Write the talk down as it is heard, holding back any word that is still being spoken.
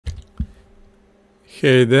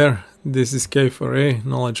Hey there, this is K4A,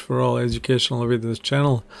 Knowledge for All Educational Videos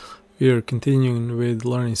channel. We are continuing with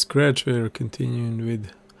learning Scratch, we are continuing with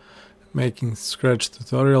making Scratch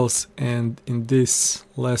tutorials, and in this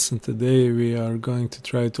lesson today we are going to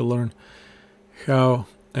try to learn how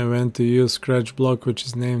and when to use Scratch block which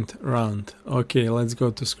is named round. Okay, let's go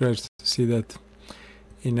to Scratch to see that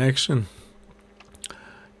in action.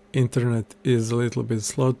 Internet is a little bit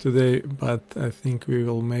slow today, but I think we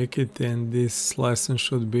will make it, and this lesson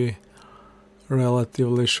should be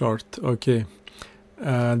relatively short. Okay,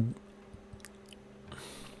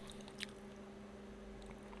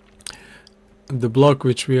 the block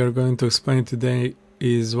which we are going to explain today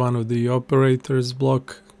is one of the operators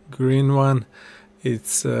block, green one.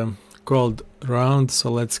 It's called round,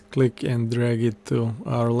 so let's click and drag it to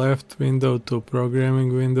our left window, to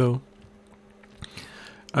programming window.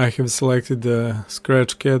 I have selected the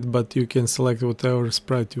Scratch Cat, but you can select whatever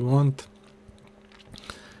sprite you want.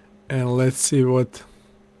 And let's see what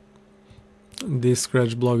this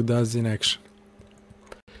Scratch block does in action.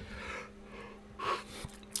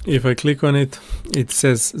 If I click on it, it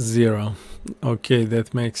says 0. Okay,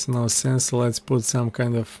 that makes no sense. Let's put some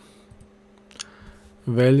kind of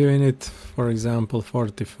value in it, for example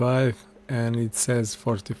 45, and it says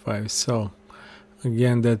 45. So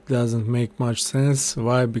again, that doesn't make much sense.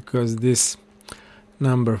 Why? Because this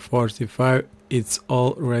number 45, it's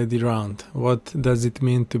already round. What does it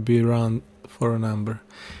mean to be round for a number?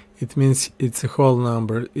 It means it's a whole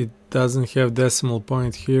number. It doesn't have decimal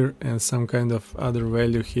point here and some kind of other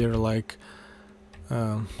value here, like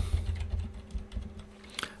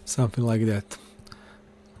something like that.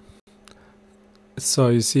 So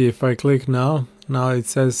you see, if I click now it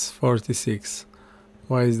says 46.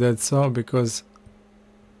 Why is that so? Because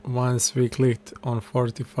once we clicked on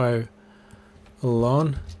 45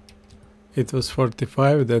 alone, it was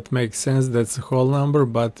 45. That makes sense, that's a whole number.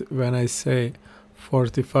 But when I say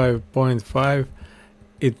 45.5,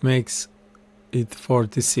 it makes it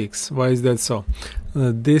 46. Why is that so?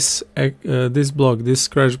 This block, this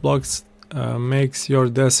Scratch blocks, makes your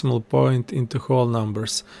decimal point into whole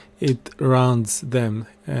numbers. It rounds them,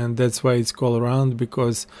 and that's why it's called round,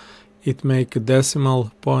 because it make a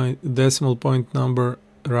decimal point number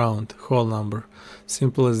round, whole number.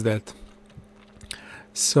 Simple as that.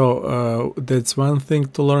 So that's one thing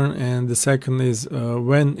to learn, and the second is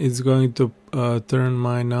when it's going to turn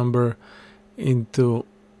my number into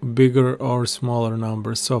bigger or smaller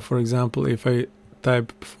numbers. So for example, if I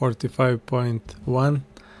type 45.1,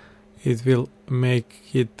 it will make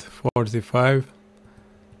it 45.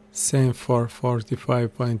 Same for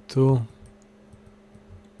 45.2,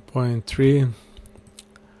 0.3,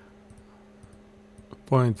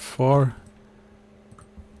 0.4,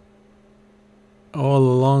 all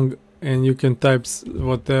along, and you can type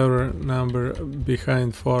whatever number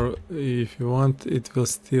behind 4 if you want. It will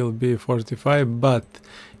still be 45. But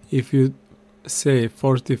if you say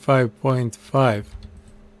 45.5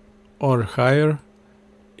 or higher,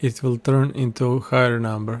 it will turn into a higher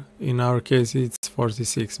number. In our case it's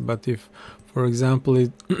 46. But if, for example,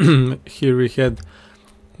 here we had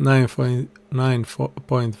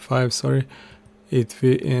 9.5, sorry,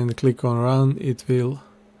 and click on round, it will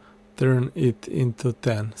turn it into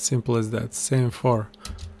 10. Simple as that. Same for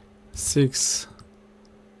 6,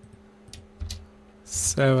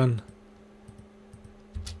 7,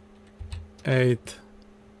 8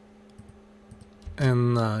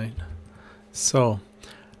 and 9. So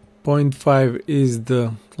 0.5 is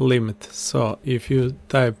the limit. So if you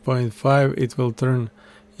type 0.5, it will turn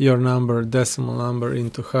your number, decimal number,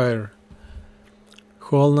 into higher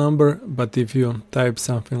whole number. But if you type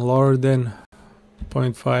something lower than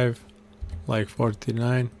 0.5, like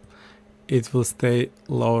 49, it will stay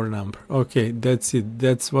lower number. Okay, that's it.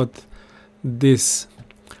 That's what this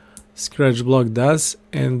Scratch block does.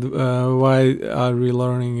 And why are we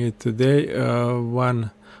learning it today?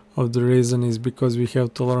 One of the reason is because we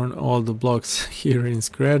have to learn all the blocks here in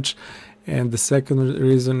Scratch, and the second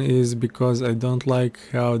reason is because I don't like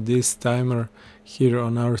how this timer here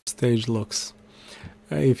on our stage looks.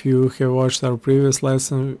 If you have watched our previous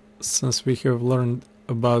lesson, since we have learned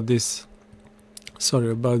about this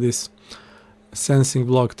sensing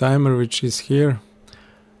block timer, which is here,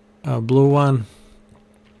 blue one,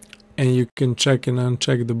 and you can check and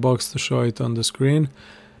uncheck the box to show it on the screen.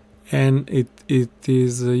 And it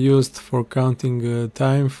is used for counting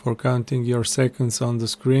time, for counting your seconds on the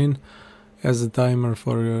screen as a timer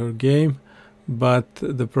for your game. But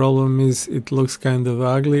the problem is it looks kind of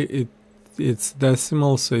ugly. It's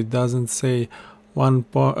decimal, so it doesn't say 1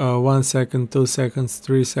 second, 2 seconds,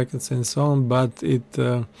 3 seconds and so on, but it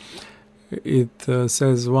it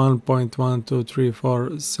says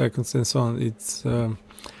 1.1234 seconds and so on. It's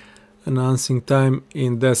announcing time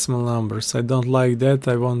in decimal numbers. I don't like that.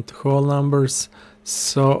 I want whole numbers,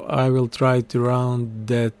 so I will try to round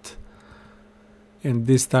that. And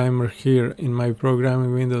this timer here in my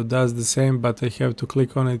programming window does the same, but I have to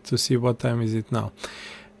click on it to see what time is it now.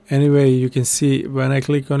 Anyway, you can see when I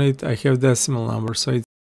click on it, I have decimal numbers, so it's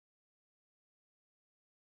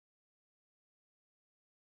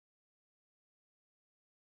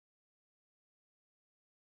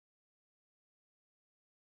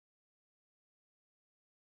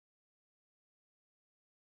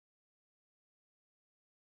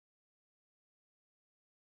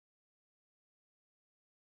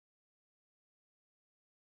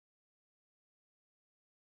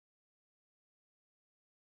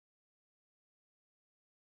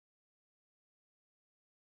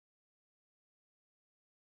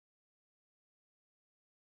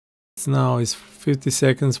now is 50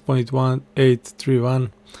 seconds, 0.1831,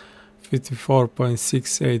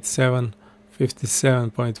 54.687,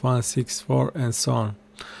 57.164, and so on.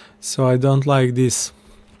 So I don't like these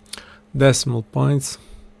decimal points,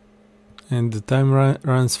 and the time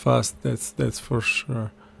runs fast. That's for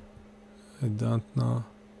sure. I don't know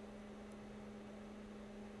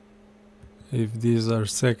if these are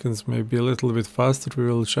seconds, maybe a little bit faster. We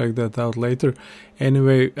will check that out later.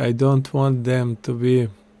 Anyway, I don't want them to be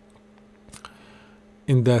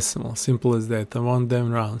in decimal, simple as that. I want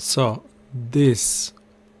them round. So this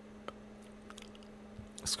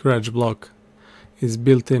scratch block is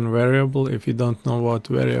built-in variable. If you don't know what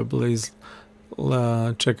variable is,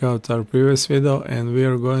 check out our previous video, and we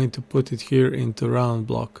are going to put it here into round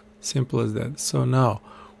block. Simple as that. So now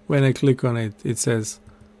when I click on it, it says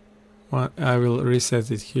I will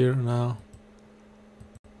reset it here now,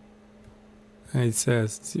 and it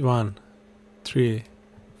says 1, 3,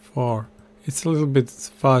 4. It's a little bit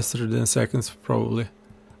faster than seconds probably,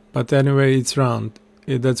 but anyway, it's round.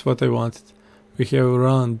 That's what I wanted. We have a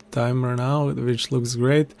round timer now, which looks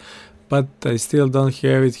great, but I still don't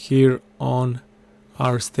have it here on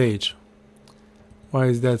our stage. Why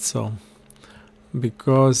is that so?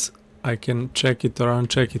 Because I can check it or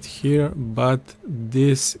uncheck it here, but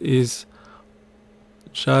this is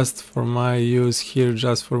just for my use here,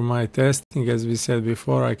 just for my testing. As we said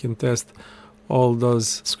before, I can test all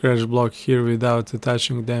those scratch blocks here without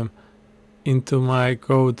attaching them into my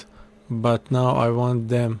code, but now I want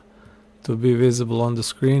them to be visible on the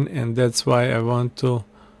screen, and that's why I want to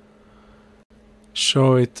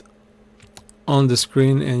show it on the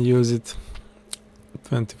screen and use it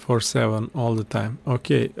 24/7 all the time.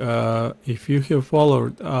 Okay, if you have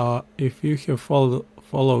followed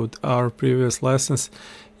our previous lessons,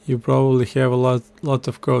 you probably have a lot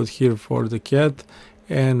of code here for the cat,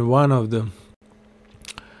 and one of the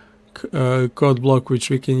code block which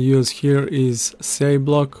we can use here is say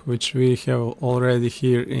block, which we have already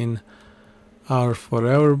here in our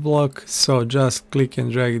forever block. So just click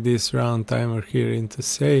and drag this round timer here into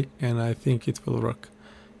say, and I think it will work.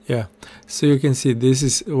 Yeah, so you can see this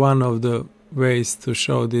is one of the ways to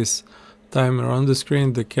show this timer on the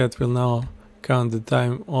screen. The cat will now count the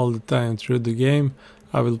time all the time through the game.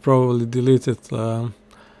 I will probably delete it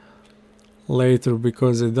later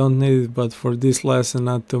because I don't need it, but for this lesson,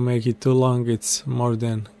 not to make it too long, it's more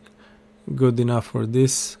than good enough for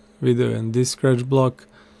this video and this scratch block.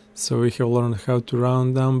 So we have learned how to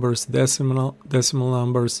round numbers, decimal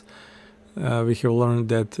numbers. We have learned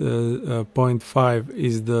that 0.5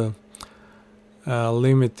 is the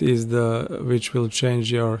limit, is the which will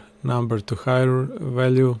change your number to higher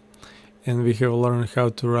value, and we have learned how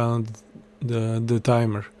to round the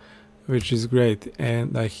timer, which is great.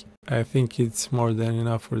 And I think it's more than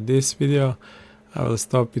enough for this video. I will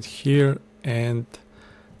stop it here, and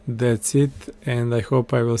that's it. And I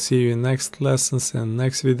hope I will see you in next lessons and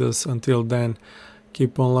next videos. Until then,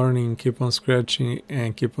 keep on learning, keep on scratching,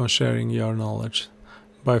 and keep on sharing your knowledge.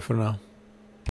 Bye for now.